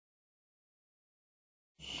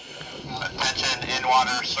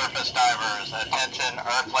underwater surface divers. Attention,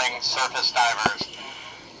 Earthling surface divers.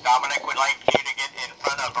 Dominic would like you to get in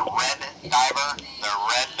front of a red diver, the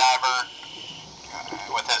red diver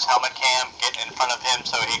with his helmet cam. Get in front of him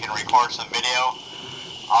so he can record some video.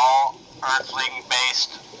 All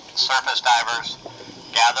Earthling-based surface divers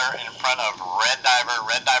gather in front of red diver.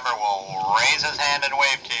 Red diver will raise his hand and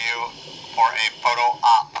wave to you for a photo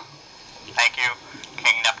op. Thank you.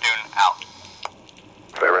 King Neptune out.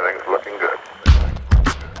 Everything's looking good.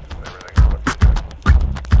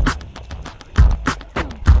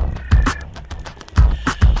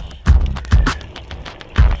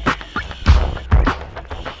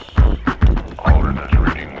 Aldrin is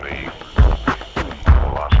reading the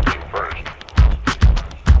velocity first,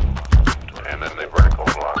 and then the vertical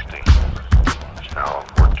velocity. It's now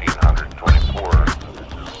 1424.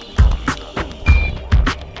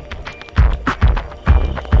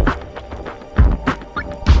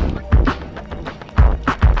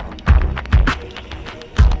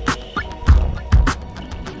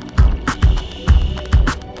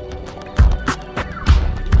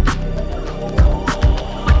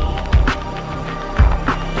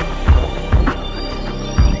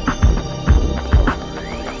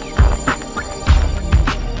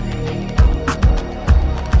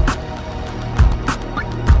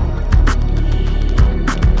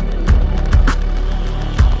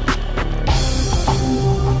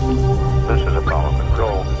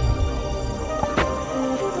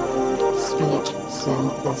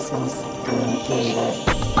 Synthesis completed.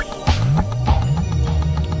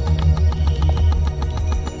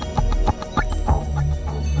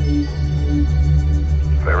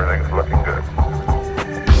 Everything's looking good.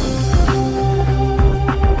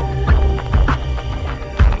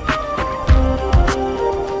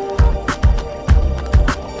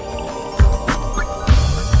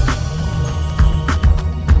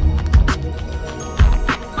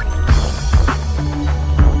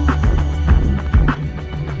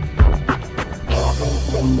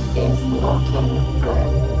 Is looking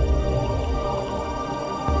good.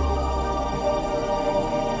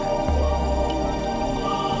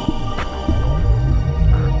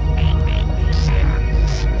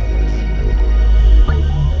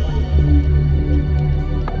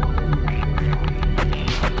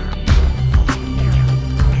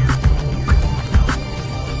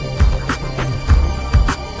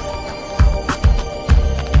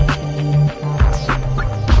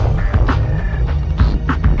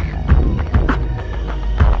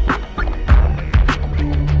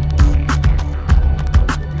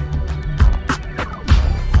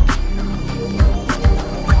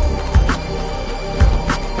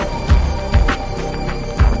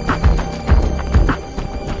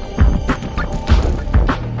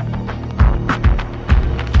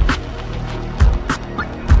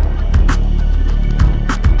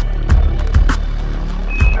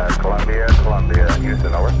 Columbia,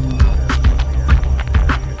 Houston, over.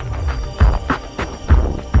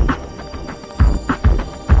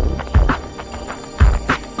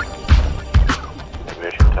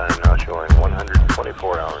 Ignition time now showing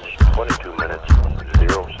 124 hours.